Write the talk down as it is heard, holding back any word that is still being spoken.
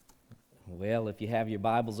Well, if you have your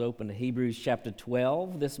Bibles open to Hebrews chapter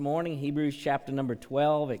 12 this morning, Hebrews chapter number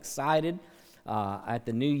 12, excited at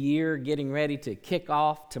the new year, getting ready to kick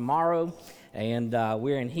off tomorrow. And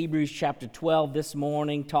we're in Hebrews chapter 12 this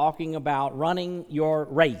morning talking about running your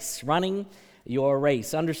race,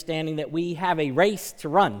 understanding that we have a race to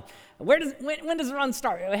run. When does the run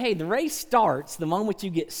start? Hey, the race starts the moment you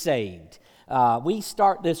get saved. We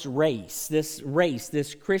start this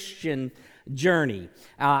Christian journey.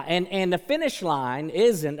 And the finish line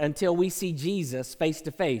isn't until we see Jesus face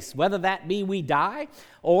to face. Whether that be we die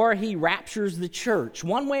or he raptures the church.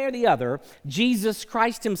 One way or the other, Jesus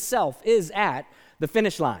Christ himself is at the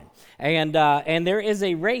finish line. And there is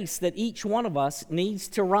a race that each one of us needs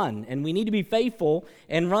to run. And we need to be faithful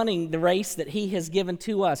in running the race that he has given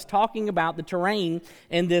to us. Talking about the terrain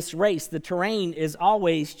in this race. The terrain is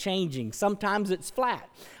always changing. Sometimes it's flat.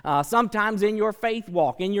 Sometimes in your faith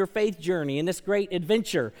walk, in your faith journey, in this great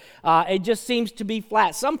adventure, it just seems to be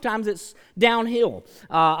flat. Sometimes it's downhill,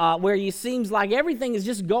 where it seems like everything is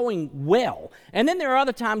just going well. And then there are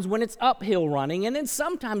other times when it's uphill running. And then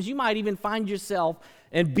sometimes you might even find yourself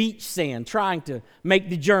in beach sand trying to make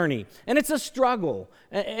the journey. And it's a struggle.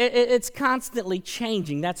 It's constantly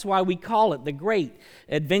changing. That's why we call it the great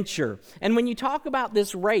adventure. And when you talk about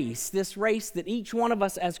this race that each one of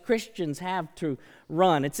us as Christians have to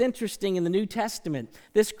run, it's interesting in the New Testament,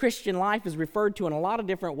 this Christian life is referred to in a lot of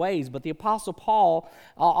different ways, but the Apostle Paul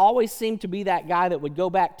always seemed to be that guy that would go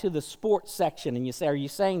back to the sports section. And you say, are you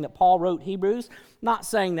saying that Paul wrote Hebrews? Not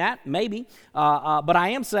saying that, maybe, but I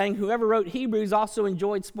am saying whoever wrote Hebrews also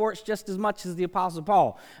enjoyed sports just as much as the Apostle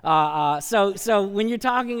Paul. So when you're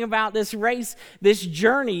talking about this race, this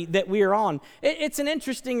journey that we are on, it's an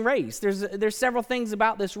interesting race. There's several things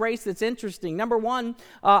about this race that's interesting. Number one,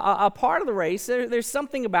 a part of the race, there's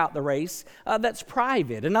something about the race that's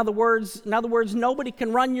private. In other words, nobody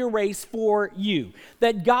can run your race for you.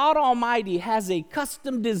 That God Almighty has a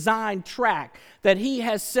custom designed track that he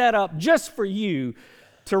has set up just for you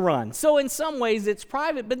to run. So in some ways it's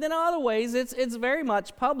private, but then in other ways it's very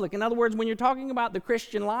much public. In other words, when you're talking about the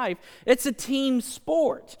Christian life, it's a team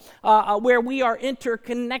sport where we are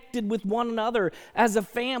interconnected with one another as a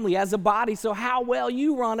family, as a body. So how well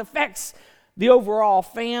you run affects the overall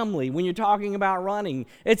family when you're talking about running.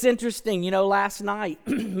 It's interesting, last night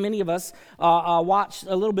many of us watched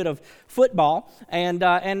a little bit of football, and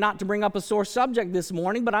not to bring up a sore subject this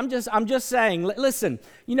morning, but I'm just saying, listen,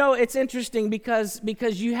 it's interesting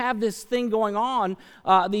because you have this thing going on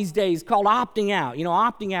these days called opting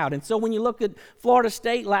out. And so when you look at Florida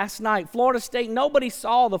State last night, nobody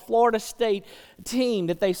saw the Florida State team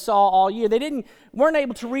that they saw all year. They weren't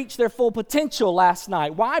able to reach their full potential last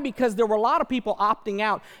night. Why? Because there were a lot of people opting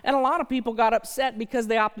out, and a lot of people got upset because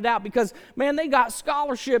they opted out because, man, they got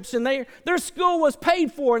scholarships and their school was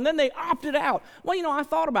paid for, and then they opted out. Well, I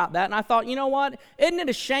thought about that, and I thought, you know what? Isn't it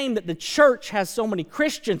a shame that the church has so many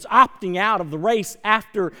Christians opting out of the race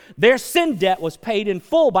after their sin debt was paid in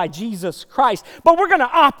full by Jesus Christ? But we're going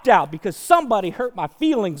to opt out because somebody hurt my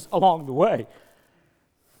feelings along the way.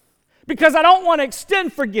 Because I don't want to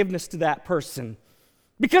extend forgiveness to that person.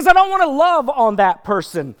 Because I don't want to love on that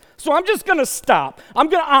person. So I'm just going to stop. I'm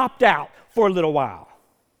going to opt out for a little while.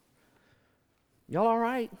 Y'all all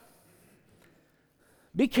right?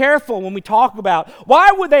 Be careful when we talk about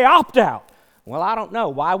why would they opt out? Well, I don't know.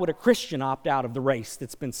 Why would a Christian opt out of the race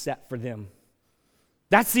that's been set for them?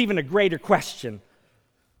 That's even a greater question.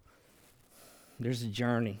 There's a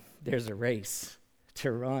journey. There's a race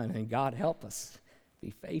to run, and God help us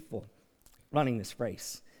be faithful running this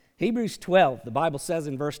race. Hebrews 12, the Bible says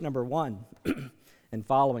in verse number 1 and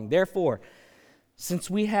following, therefore, since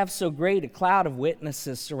we have so great a cloud of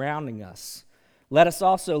witnesses surrounding us, let us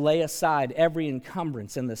also lay aside every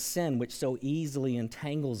encumbrance and the sin which so easily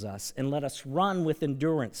entangles us, and let us run with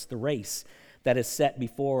endurance the race that is set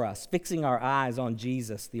before us, fixing our eyes on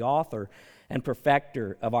Jesus, the author and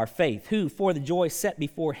perfecter of our faith, who, for the joy set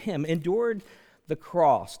before him, endured the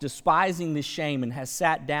cross, despising the shame, and has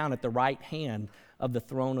sat down at the right hand of the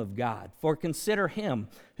throne of God. For consider him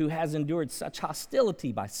who has endured such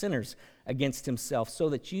hostility by sinners against himself, so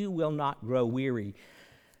that you will not grow weary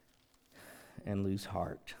and lose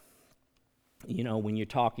heart. When you're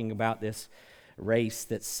talking about this race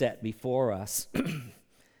that's set before us,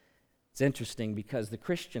 it's interesting because the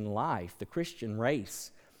Christian life, the Christian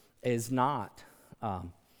race, is not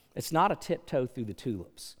it's not a tiptoe through the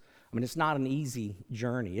tulips. It's not an easy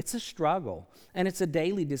journey. It's a struggle, and it's a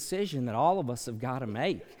daily decision that all of us have got to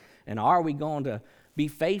make. And are we going to be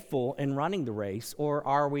faithful in running the race, or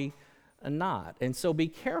are we not. And so be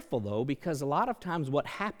careful, though, because a lot of times what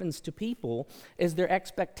happens to people is their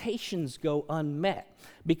expectations go unmet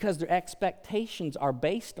because their expectations are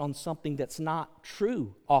based on something that's not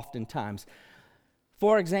true oftentimes.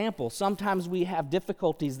 For example, sometimes we have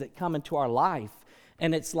difficulties that come into our life,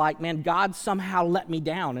 and it's like, man, God somehow let me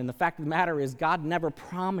down. And the fact of the matter is, God never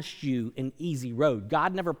promised you an easy road.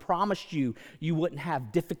 God never promised you wouldn't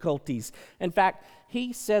have difficulties. In fact,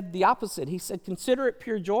 he said the opposite. He said, consider it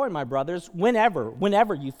pure joy, my brothers,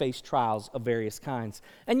 whenever you face trials of various kinds.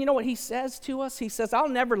 And you know what he says to us? He says, I'll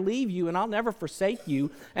never leave you and I'll never forsake you.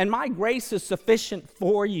 And my grace is sufficient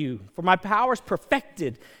for you, for my power is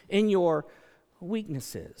perfected in your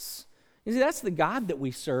weaknesses. You see, that's the God that we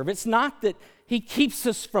serve. It's not that he keeps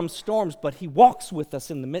us from storms, but he walks with us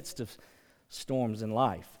in the midst of storms in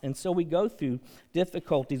life. And so we go through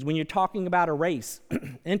difficulties. When you're talking about a race,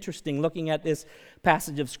 interesting looking at this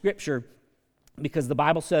passage of Scripture, because the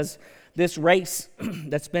Bible says this race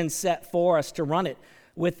that's been set for us to run it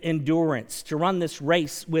with endurance, to run this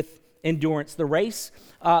race with endurance. The race,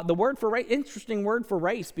 the word for race, interesting word for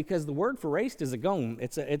race, because the word for race is agon.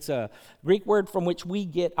 It's a Greek word from which we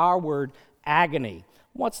get our word agony.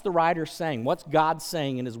 What's the writer saying? What's God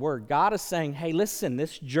saying in his word? God is saying, hey, listen,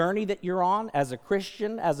 this journey that you're on as a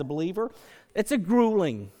Christian, as a believer, it's a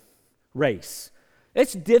grueling race.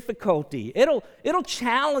 It's difficulty. It'll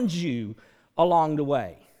challenge you along the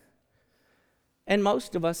way. And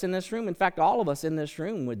most of us in this room, in fact, all of us in this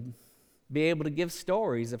room would be able to give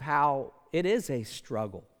stories of how it is a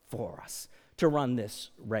struggle for us to run this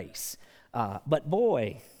race. But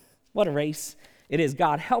boy, what a race it is.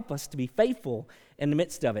 God, help us to be faithful in the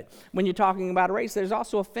midst of it. When you're talking about a race, there's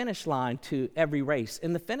also a finish line to every race.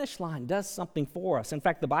 And the finish line does something for us. In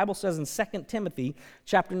fact, the Bible says in 2 Timothy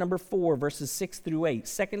chapter number 4, verses 6 through 8.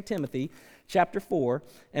 2 Timothy chapter 4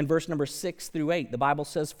 and verse number 6 through 8. The Bible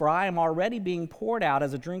says, for I am already being poured out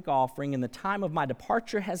as a drink offering, and the time of my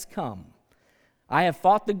departure has come. I have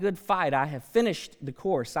fought the good fight. I have finished the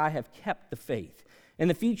course. I have kept the faith. In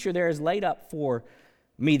the future there is laid up for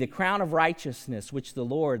me the crown of righteousness, which the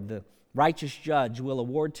Lord, the righteous judge, will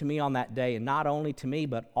award to me on that day, and not only to me,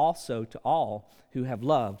 but also to all who have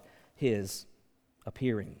loved his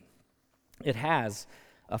appearing. It has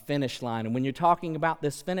a finish line. And when you're talking about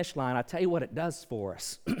this finish line, I tell you what it does for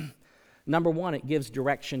us. Number one, it gives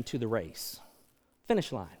direction to the race.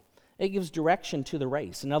 Finish line. It gives direction to the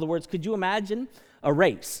race. In other words, could you imagine a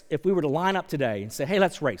race if we were to line up today and say, hey,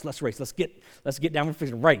 let's race, let's get down, we're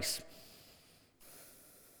fixing to race.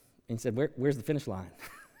 And he said, where's the finish line?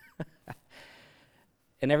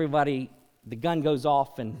 And everybody, the gun goes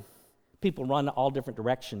off and people run all different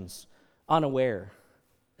directions, unaware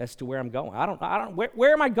as to where I'm going.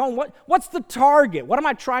 Where am I going? What's the target? What am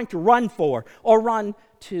I trying to run for or run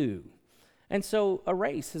to? And so a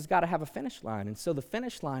race has got to have a finish line. And so the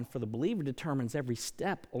finish line for the believer determines every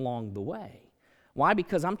step along the way. Why?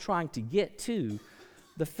 Because I'm trying to get to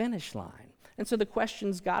the finish line. And so the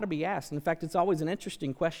question's got to be asked. In fact, it's always an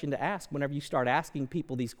interesting question to ask whenever you start asking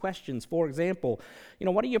people these questions. For example,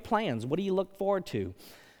 what are your plans? What do you look forward to?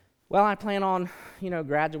 Well, I plan on,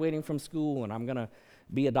 graduating from school, and I'm going to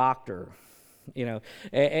be a doctor. And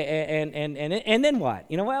then what?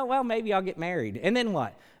 Well, maybe I'll get married. And then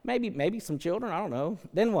what? Maybe some children, I don't know.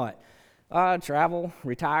 Then what? Travel,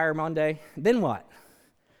 retire Monday. Then what?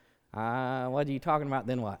 What are you talking about?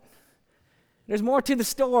 Then what? There's more to the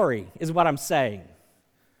story, is what I'm saying.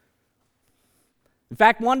 In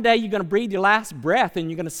fact, one day you're going to breathe your last breath and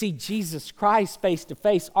you're going to see Jesus Christ face to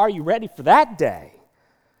face. Are you ready for that day?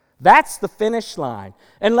 That's the finish line.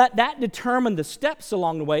 And let that determine the steps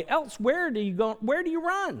along the way. Else, where do you go? Where do you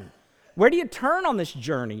run? Where do you turn on this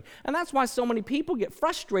journey? And that's why so many people get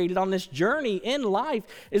frustrated on this journey in life,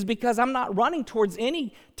 is because I'm not running towards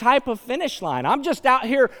any type of finish line. I'm just out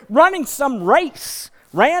here running some race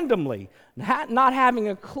randomly, not having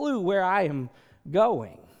a clue where I am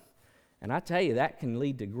going. And I tell you, that can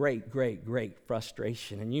lead to great, great, great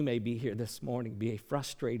frustration. And you may be here this morning, be a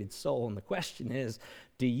frustrated soul. And the question is,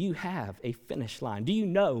 do you have a finish line? Do you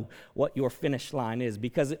know what your finish line is?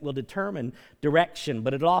 Because it will determine direction,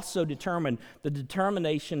 but it'll also determine the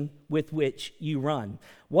determination with which you run.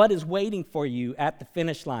 What is waiting for you at the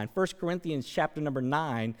finish line? 1 Corinthians chapter number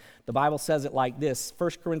 9, the Bible says it like this.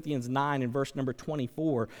 1 Corinthians 9 and verse number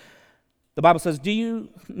 24. The Bible says, do you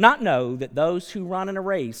not know that those who run in a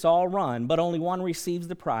race all run, but only one receives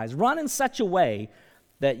the prize? Run in such a way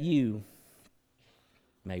that you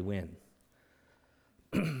may win.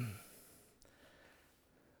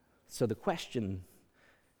 So the question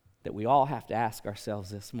that we all have to ask ourselves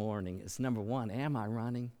this morning is, number one, am I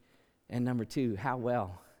running? And number two, how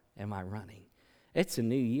well am I running? It's a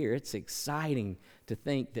new year. It's exciting to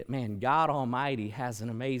think that, man, God Almighty has an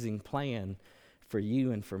amazing plan for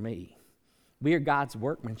you and for me. We are God's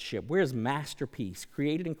workmanship. We're His masterpiece,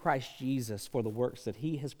 created in Christ Jesus for the works that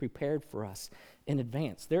He has prepared for us in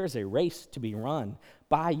advance. There is a race to be run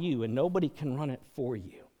by you, and nobody can run it for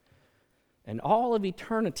you. And all of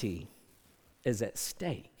eternity is at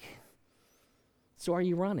stake. So are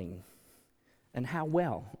you running? And how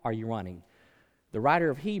well are you running? The writer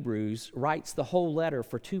of Hebrews writes the whole letter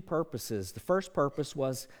for two purposes. The first purpose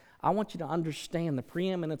was, I want you to understand the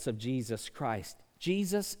preeminence of Jesus Christ.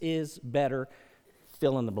 Jesus is better,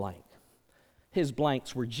 fill in the blank. His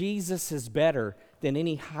blanks were, Jesus is better than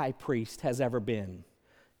any high priest has ever been.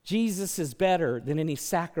 Jesus is better than any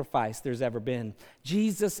sacrifice there's ever been.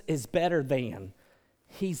 Jesus is better than.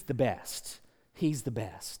 He's the best. He's the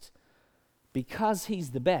best. Because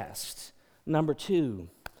He's the best, number two,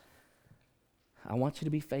 I want you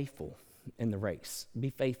to be faithful in the race. Be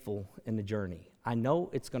faithful in the journey. I know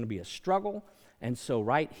it's going to be a struggle, and so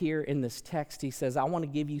right here in this text, he says, I want to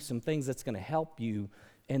give you some things that's going to help you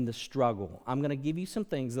in the struggle. I'm going to give you some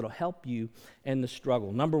things that'll help you in the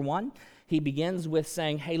struggle. Number one, he begins with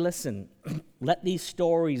saying, hey, listen, let these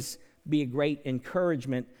stories be a great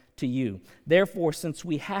encouragement to you. Therefore, since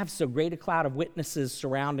we have so great a cloud of witnesses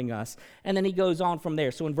surrounding us, and then he goes on from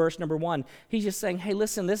there. So in verse number 1, he's just saying, hey,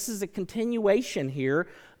 listen, this is a continuation here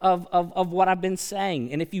of what I've been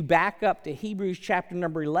saying. And if you back up to Hebrews chapter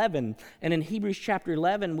number 11, and in Hebrews chapter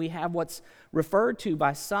 11, we have what's referred to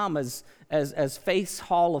by some as faith's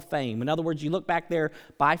hall of fame. In other words, you look back there,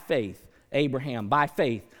 by faith, Abraham, by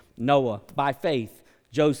faith, Noah, by faith,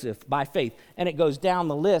 Joseph, by faith. And it goes down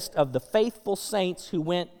the list of the faithful saints who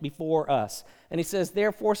went before us. And he says,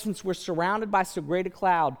 therefore, since we're surrounded by so great a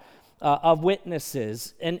cloud of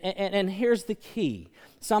witnesses, and here's the key.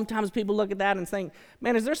 Sometimes people look at that and think,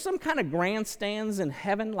 man, is there some kind of grandstands in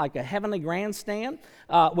heaven, like a heavenly grandstand,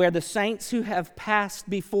 where the saints who have passed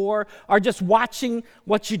before are just watching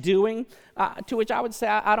what you're doing? To which I would say,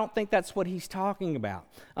 I don't think that's what he's talking about.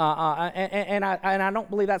 And I don't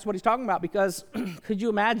believe that's what he's talking about, because could you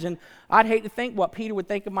imagine, I'd hate to think what Peter would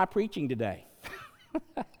think of my preaching today.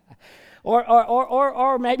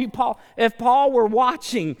 Or maybe Paul, if Paul were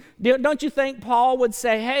watching, don't you think Paul would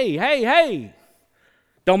say, hey,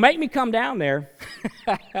 don't make me come down there.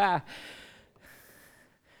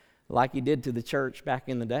 Like he did to the church back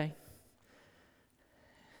in the day.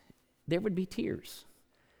 There would be tears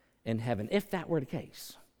in heaven if that were the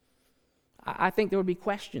case. I think there would be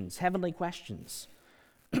questions, heavenly questions.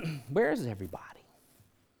 Where is everybody?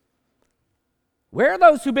 Where are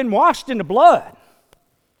those who've been washed in the blood?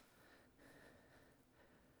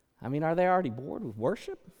 I mean, are they already bored with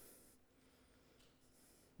worship?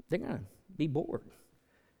 They're going to be bored.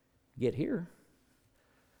 Get here.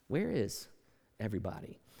 Where is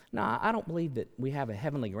everybody? Now, I don't believe that we have a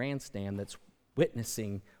heavenly grandstand that's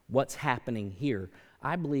witnessing what's happening here.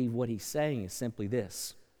 I believe what he's saying is simply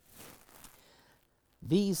this.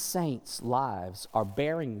 These saints' lives are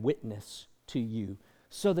bearing witness to you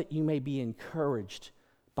so that you may be encouraged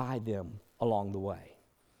by them along the way.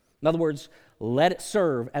 In other words, let it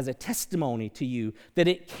serve as a testimony to you that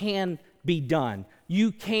it can be done.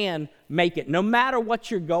 You can make it, no matter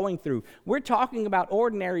what you're going through. We're talking about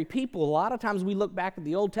ordinary people. A lot of times we look back at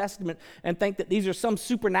the Old Testament and think that these are some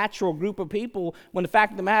supernatural group of people, when the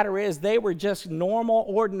fact of the matter is they were just normal,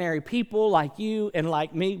 ordinary people like you and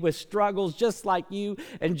like me, with struggles just like you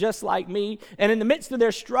and just like me. And in the midst of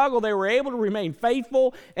their struggle, they were able to remain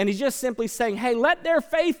faithful. And he's just simply saying, hey, let their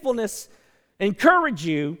faithfulness encourage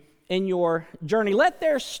you in your journey. Let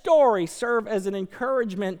their story serve as an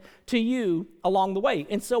encouragement to you along the way.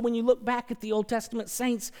 And so when you look back at the Old Testament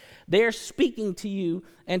saints, they're speaking to you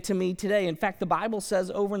and to me today. In fact, the Bible says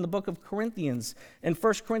over in the book of Corinthians, in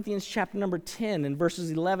 1 Corinthians chapter number 10, in verses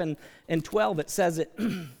 11 and 12, it says it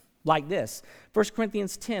like this. 1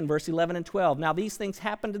 Corinthians 10, verse 11 and 12. Now these things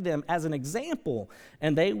happened to them as an example,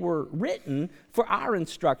 and they were written for our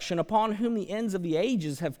instruction, upon whom the ends of the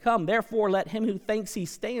ages have come. Therefore let him who thinks he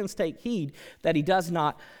stands take heed that he does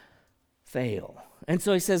not fail. And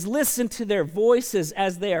so he says, listen to their voices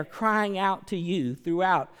as they are crying out to you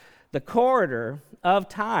throughout the corridor of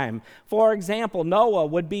time. For example, Noah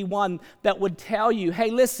would be one that would tell you,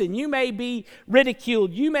 hey, listen, you may be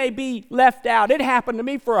ridiculed, you may be left out. It happened to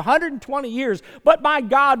me for 120 years, but my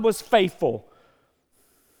God was faithful.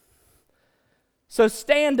 So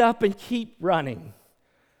stand up and keep running.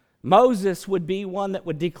 Moses would be one that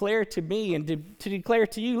would declare to me and to declare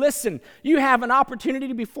to you, listen, you have an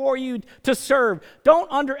opportunity before you to serve. Don't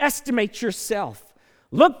underestimate yourself.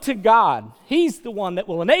 Look to God. He's the one that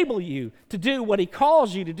will enable you to do what He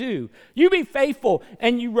calls you to do. You be faithful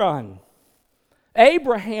and you run.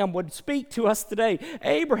 Abraham would speak to us today.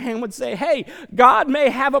 Abraham would say, hey, God may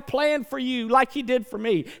have a plan for you like He did for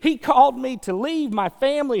me. He called me to leave my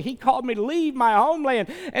family. He called me to leave my homeland.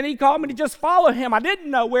 And He called me to just follow Him. I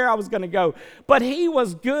didn't know where I was going to go. But He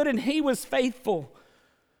was good and He was faithful.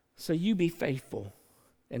 So you be faithful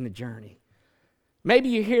in the journey. Maybe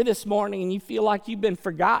you're here this morning and you feel like you've been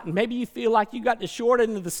forgotten. Maybe you feel like you got the short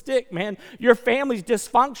end of the stick, man. Your family's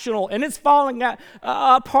dysfunctional and it's falling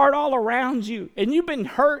apart all around you. And you've been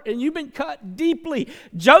hurt and you've been cut deeply.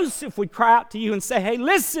 Joseph would cry out to you and say, hey,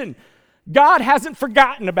 listen, God hasn't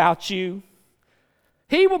forgotten about you.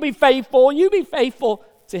 He will be faithful. You be faithful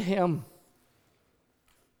to Him.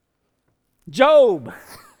 Job.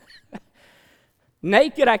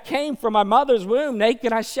 Naked I came from my mother's womb,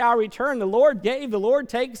 naked I shall return. The Lord gave, the Lord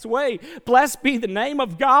takes away. Blessed be the name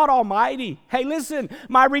of God Almighty. Hey, listen,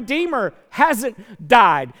 my Redeemer hasn't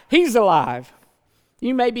died. He's alive.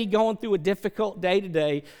 You may be going through a difficult day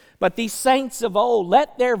today, but these saints of old,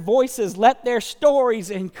 let their voices, let their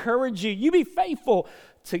stories encourage you. You be faithful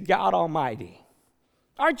to God Almighty.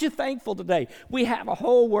 Aren't you thankful today? We have a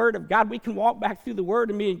whole Word of God. We can walk back through the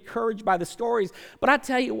Word and be encouraged by the stories. But I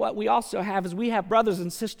tell you what we also have is we have brothers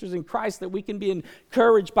and sisters in Christ that we can be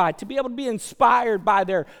encouraged by, to be able to be inspired by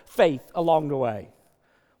their faith along the way.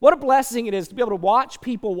 What a blessing it is to be able to watch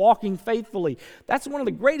people walking faithfully. That's one of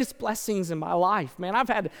the greatest blessings in my life, man. I've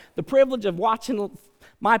had the privilege of watching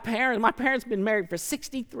my parents. My parents have been married for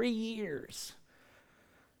 63 years.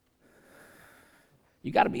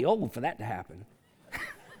 You got to be old for that to happen.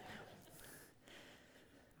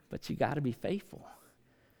 But you got to be faithful.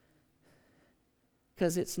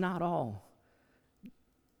 Because it's not all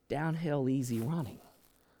downhill easy running.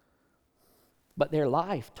 But their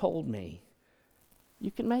life told me,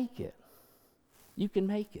 you can make it. You can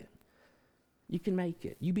make it. You can make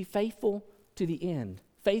it. You be faithful to the end.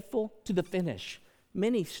 Faithful to the finish.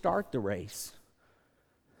 Many start the race.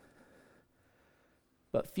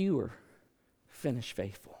 But fewer finish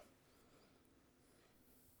faithful.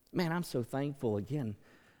 Man, I'm so thankful again.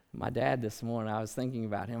 My dad this morning, I was thinking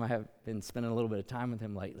about him. I have been spending a little bit of time with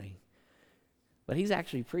him lately. But he's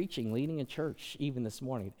actually preaching, leading a church even this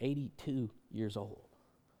morning at 82 years old.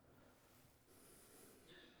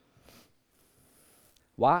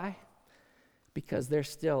 Why? Because there's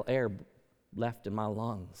still air left in my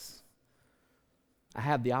lungs. I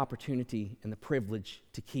have the opportunity and the privilege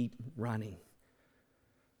to keep running.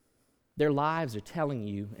 Their lives are telling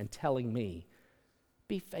you and telling me,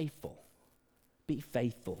 be faithful. Be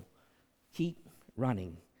faithful. Keep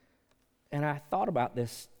running. And I thought about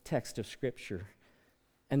this text of Scripture,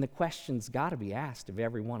 and the question's got to be asked of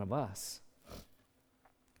every one of us.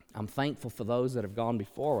 I'm thankful for those that have gone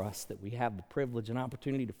before us, that we have the privilege and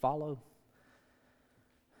opportunity to follow.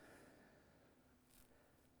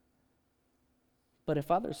 But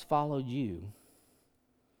if others followed you,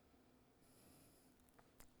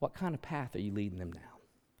 what kind of path are you leading them down?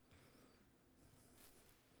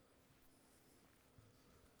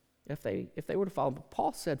 If they were to follow,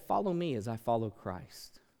 Paul said, follow me as I follow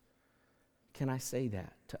Christ. Can I say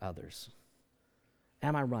that to others?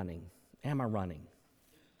 Am I running? Am I running?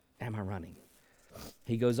 Am I running?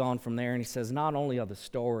 He goes on from there and he says, not only are the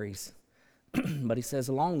stories, but he says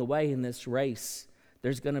along the way in this race,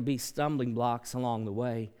 there's going to be stumbling blocks along the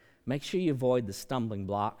way. Make sure you avoid the stumbling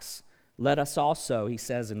blocks. Let us also, he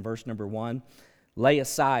says in verse number 1, lay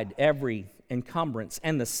aside every encumbrance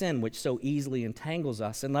and the sin which so easily entangles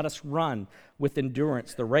us, and let us run with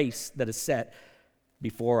endurance the race that is set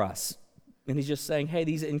before us. And he's just saying, hey,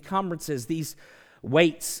 these encumbrances, these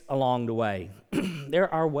weights along the way,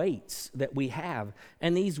 there are weights that we have,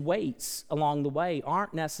 and these weights along the way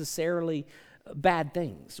aren't necessarily bad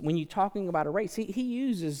things. When you're talking about a race, he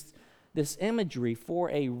uses this imagery for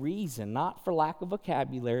a reason, not for lack of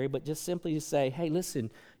vocabulary, but just simply to say, hey,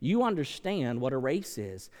 listen, you understand what a race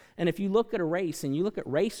is. And if you look at a race and you look at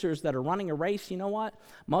racers that are running a race, you know what?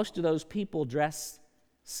 Most of those people dress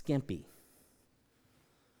skimpy.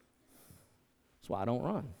 That's why I don't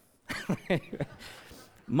run.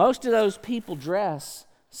 Most of those people dress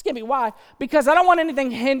skimpy. Why? Because I don't want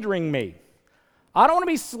anything hindering me. I don't want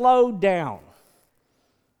to be slowed down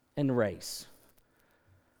in the race.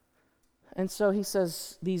 And so he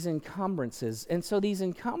says these encumbrances. And so these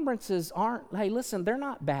encumbrances aren't, hey, listen, they're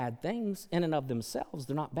not bad things in and of themselves.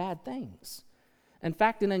 They're not bad things. In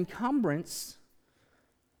fact, an encumbrance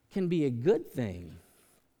can be a good thing.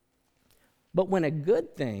 But when a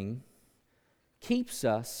good thing keeps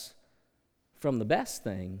us from the best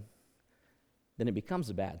thing, then it becomes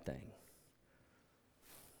a bad thing.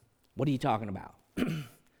 What are you talking about?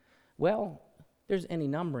 Well, there's any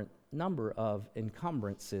number of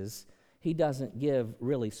encumbrances. He doesn't give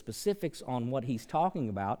really specifics on what he's talking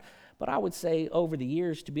about, but I would say over the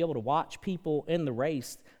years, to be able to watch people in the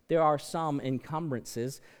race, there are some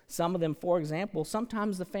encumbrances. Some of them, for example,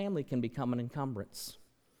 sometimes the family can become an encumbrance.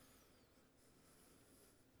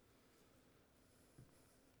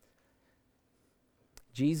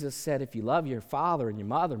 Jesus said, if you love your father and your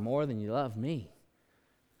mother more than you love me,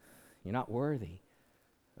 you're not worthy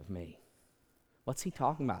of me. What's he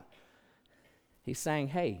talking about? He's saying,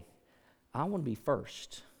 hey, I want to be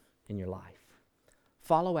first in your life.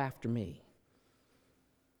 Follow after me.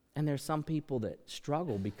 And there's some people that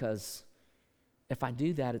struggle because if I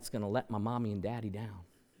do that, it's going to let my mommy and daddy down.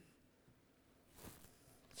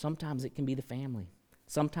 Sometimes it can be the family.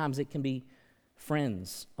 Sometimes it can be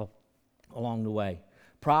friends along the way.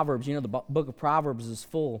 Proverbs, the book of Proverbs is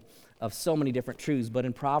full of so many different truths, but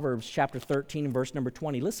in Proverbs chapter 13 and verse number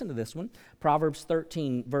 20, listen to this one. Proverbs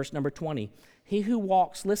 13, verse number 20. He who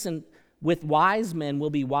walks, with wise men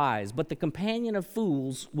will be wise, but the companion of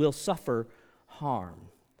fools will suffer harm.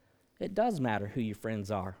 It does matter who your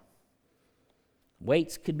friends are.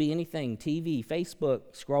 Weights could be anything, TV,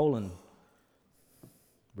 Facebook, scrolling.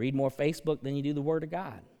 Read more Facebook than you do the Word of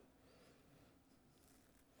God.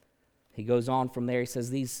 He goes on from there, he says,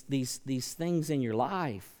 these things in your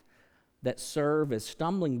life that serve as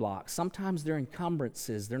stumbling blocks, sometimes they're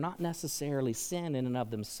encumbrances. They're not necessarily sin in and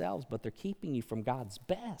of themselves, but they're keeping you from God's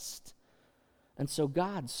best. And so,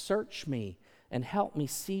 God, search me and help me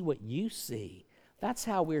see what you see. That's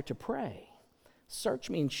how we're to pray. Search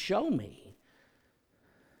me and show me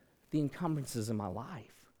the encumbrances in my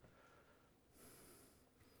life.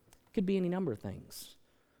 Could be any number of things.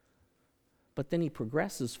 But then he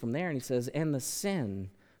progresses from there and he says, and the sin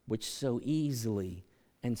which so easily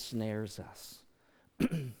ensnares us.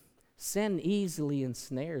 Sin easily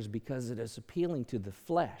ensnares because it is appealing to the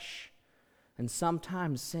flesh. And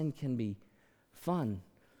sometimes sin can be fun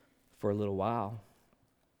for a little while.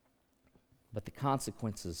 But the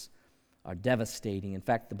consequences are devastating. In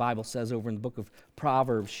fact, the Bible says over in the book of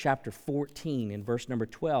Proverbs, chapter 14, and verse number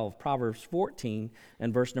 12, Proverbs 14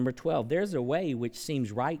 and verse number 12, there's a way which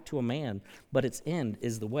seems right to a man, but its end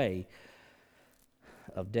is the way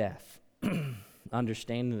of death.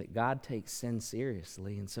 Understanding that God takes sin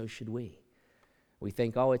seriously, and so should we. We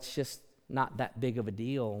think, it's just not that big of a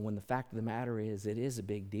deal, when the fact of the matter is, it is a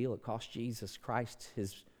big deal. It cost Jesus Christ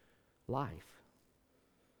his life.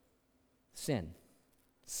 Sin.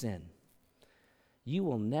 You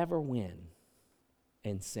will never win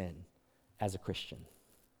in sin as a Christian.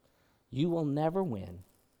 You will never win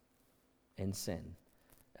in sin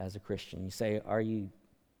as a Christian. You say, are you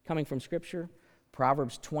coming from Scripture?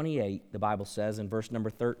 Proverbs 28, the Bible says in verse number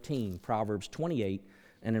 13, Proverbs 28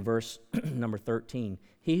 and in verse number 13,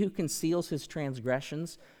 he who conceals his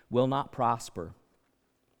transgressions will not prosper.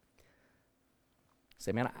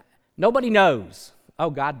 Say, man, nobody knows.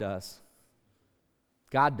 Oh, God does.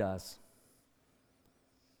 God does.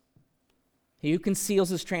 He who conceals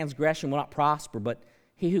his transgression will not prosper, but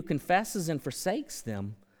he who confesses and forsakes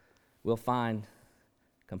them will find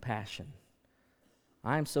compassion.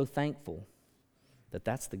 I am so thankful that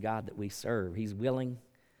that's the God that we serve. He's willing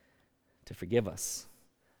to forgive us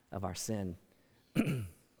of our sin.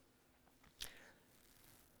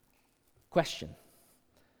 Question: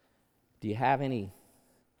 do you have any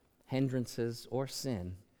hindrances or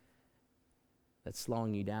sin that's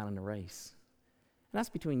slowing you down in the race? And that's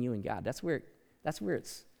between you and God. That's where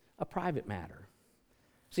it's a private matter.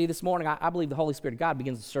 See, this morning, I believe the Holy Spirit of God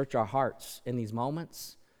begins to search our hearts in these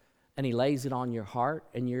moments, and He lays it on your heart,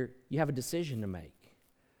 and you have a decision to make.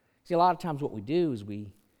 See, a lot of times what we do is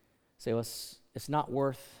we say, well, it's not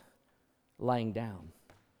worth laying down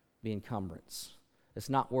the encumbrance. It's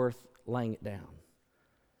not worth laying it down.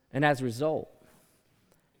 And as a result,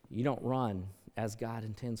 you don't run as God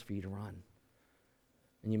intends for you to run,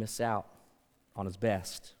 and you miss out on His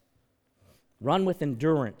best. Run with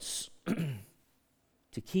endurance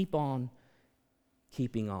to keep on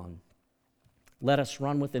keeping on. Let us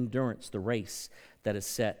run with endurance the race that is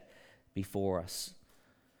set before us.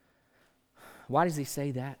 Why does he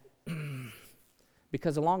say that?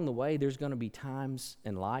 Because along the way, there's going to be times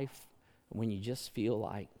in life when you just feel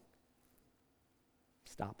like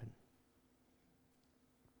stopping.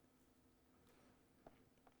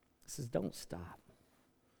 He says, don't stop.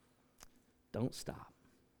 Don't stop.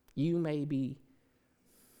 You may be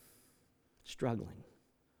struggling,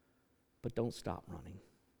 but don't stop running.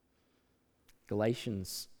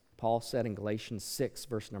 Paul said in Galatians 6,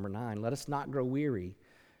 verse number 9, let us not grow weary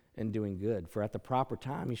in doing good, for at the proper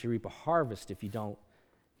time you should reap a harvest if you don't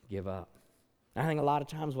give up. And I think a lot of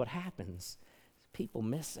times what happens is people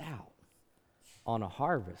miss out on a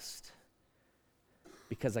harvest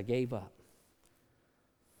because I gave up.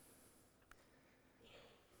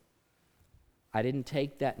 I didn't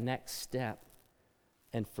take that next step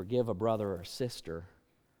and forgive a brother or sister,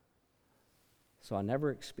 so I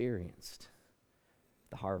never experienced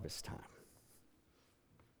the harvest time.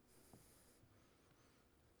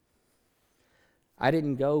 I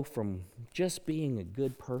didn't go from just being a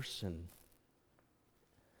good person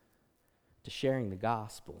to sharing the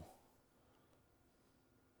gospel,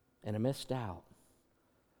 and I missed out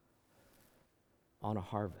on a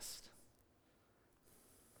harvest.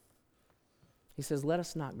 He says, let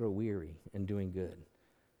us not grow weary in doing good.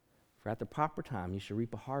 For at the proper time you shall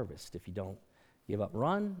reap a harvest if you don't give up.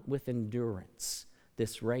 Run with endurance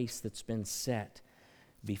this race that's been set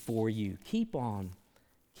before you. Keep on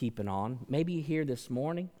keeping on. Maybe you're here this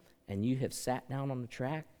morning and you have sat down on the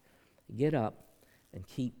track. Get up and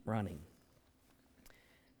keep running.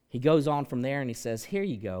 He goes on from there and he says, here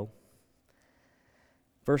you go.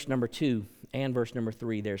 Verse number 2 and verse number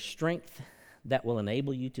 3, there's strength that will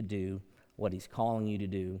enable you to do what he's calling you to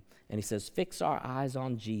do. And he says, fix our eyes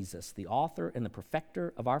on Jesus, the author and the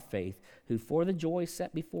perfecter of our faith, who for the joy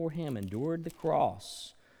set before him endured the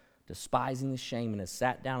cross, despising the shame, and has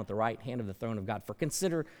sat down at the right hand of the throne of God. For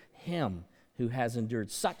consider him who has endured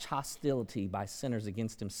such hostility by sinners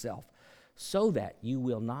against himself, so that you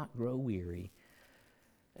will not grow weary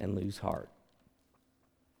and lose heart.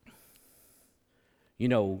 You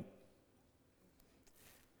know,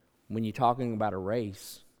 when you're talking about a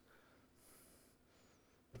race,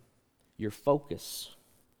 your focus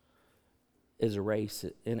in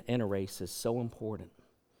a race is so important.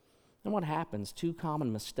 And what happens, two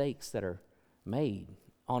common mistakes that are made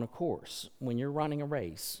on a course when you're running a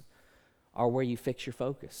race are where you fix your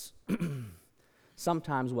focus.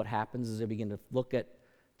 Sometimes what happens is they begin to look at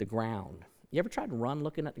the ground. You ever tried to run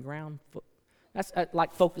looking at the ground? That's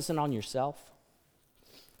like focusing on yourself.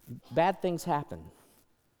 Bad things happen.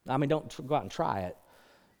 I mean, don't go out and try it.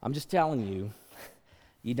 I'm just telling you,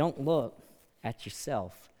 you don't look at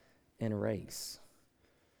yourself in a race.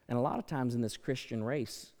 And a lot of times in this Christian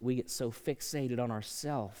race, we get so fixated on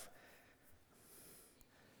ourselves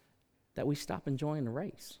that we stop enjoying the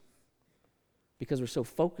race because we're so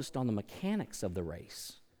focused on the mechanics of the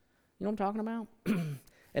race. You know what I'm talking about?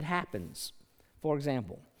 It happens. For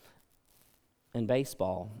example, in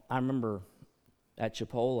baseball, I remember at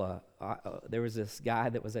Chipola, there was this guy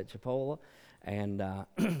that was at Chipola, and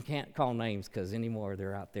can't call names because anymore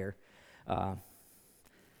they're out there.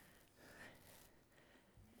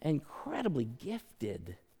 Incredibly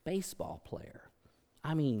gifted baseball player.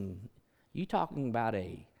 I mean, you talking about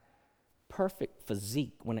a perfect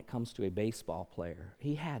physique when it comes to a baseball player.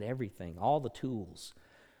 He had everything, all the tools.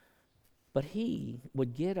 But he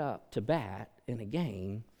would get up to bat in a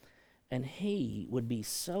game, and he would be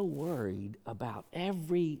so worried about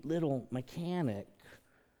every little mechanic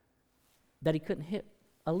that he couldn't hit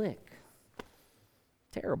a lick.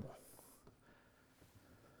 Terrible.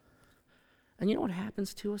 And you know what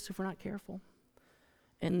happens to us if we're not careful?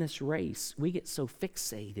 In this race, we get so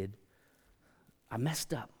fixated. I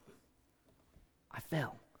messed up. I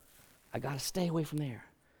fell. I got to stay away from there.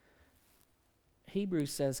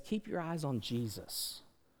 Hebrews says, keep your eyes on Jesus.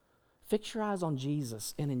 Fix your eyes on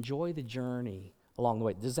Jesus and enjoy the journey along the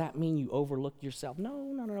way. Does that mean you overlook yourself? No.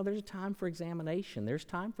 There's a time for examination. There's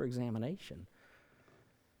time for examination.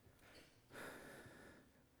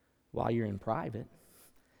 While you're in private.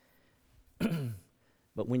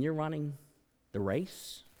 But when you're running the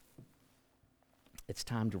race, it's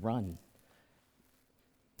time to run.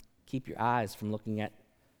 Keep your eyes from looking at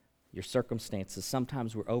your circumstances.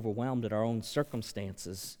 Sometimes we're overwhelmed at our own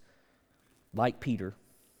circumstances, like Peter,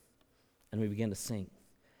 and we begin to sink.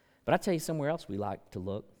 But I tell you somewhere else we like to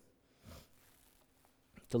look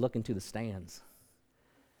into the stands.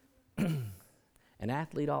 An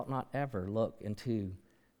athlete ought not ever look into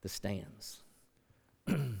the stands.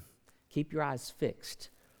 Keep your eyes fixed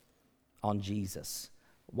on Jesus.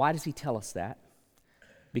 Why does he tell us that?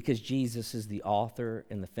 Because Jesus is the author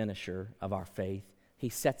and the finisher of our faith. He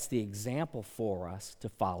sets the example for us to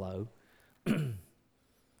follow,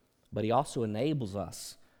 but he also enables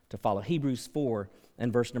us to follow. Hebrews 4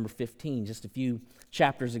 and verse number 15, just a few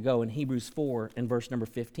chapters ago in Hebrews 4 and verse number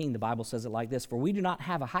 15, the Bible says it like this: for we do not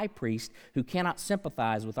have a high priest who cannot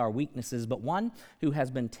sympathize with our weaknesses, but one who has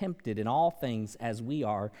been tempted in all things as we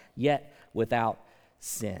are, yet without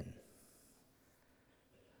sin.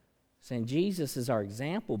 Saying Jesus is our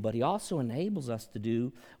example, but he also enables us to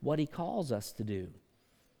do what he calls us to do.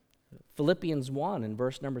 Philippians 1 and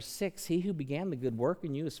verse number 6, he who began the good work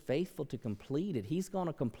in you is faithful to complete it. He's going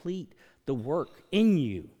to complete the work in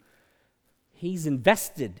you. He's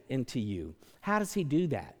invested into you. How does he do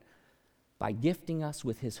that? By gifting us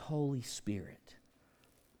with his Holy Spirit.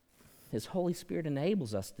 His Holy Spirit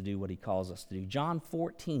enables us to do what he calls us to do. John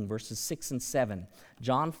 14, verses 6 and 7.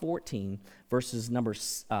 John 14, verses number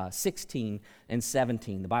 16 and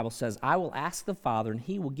 17. The Bible says, I will ask the Father, and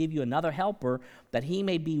he will give you another helper, that he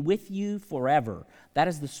may be with you forever. That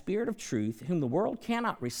is the Spirit of truth, whom the world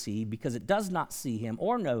cannot receive, because it does not see him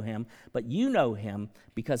or know him, but you know him,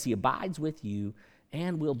 because he abides with you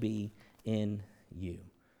and will be in you.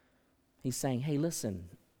 He's saying, hey, listen,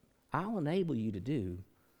 I'll enable you to do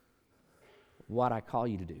what I call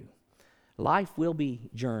you to do. Life will be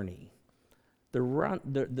journey. The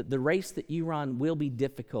race that you run will be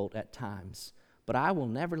difficult at times, but I will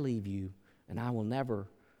never leave you and I will never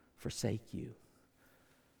forsake you.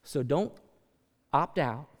 So don't opt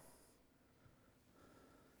out,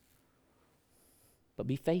 but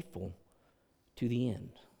be faithful to the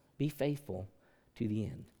end. Be faithful to the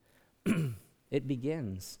end. It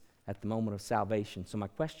begins at the moment of salvation. So my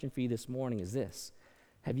question for you this morning is this.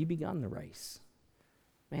 Have you begun the race?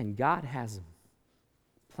 Man, God has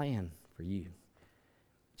a plan for you.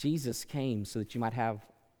 Jesus came so that you might have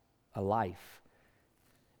a life.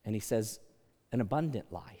 And he says, an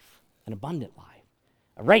abundant life,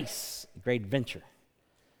 a race, a great adventure.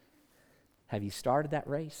 Have you started that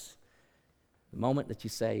race? The moment that you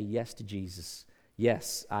say yes to Jesus,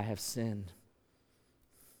 yes, I have sinned.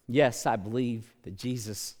 Yes, I believe that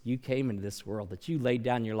Jesus, you came into this world, that you laid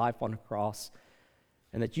down your life on the cross,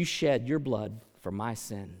 and that you shed your blood for my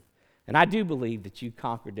sin. And I do believe that you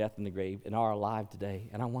conquered death and the grave and are alive today.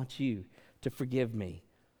 And I want you to forgive me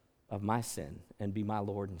of my sin and be my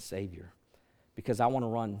Lord and Savior, because I want to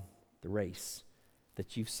run the race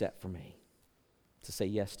that you've set for me, to say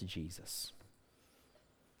yes to Jesus.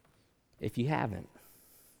 If you haven't,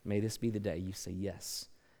 may this be the day you say yes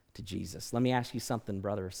to Jesus. Let me ask you something,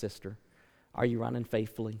 brother or sister. Are you running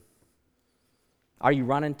faithfully? Are you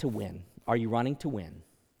running to win? Are you running to win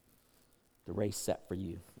the race set for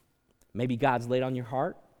you? Maybe God's laid on your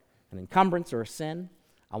heart an encumbrance or a sin.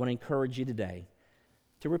 I want to encourage you today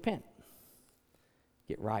to repent,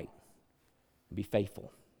 get right, and be faithful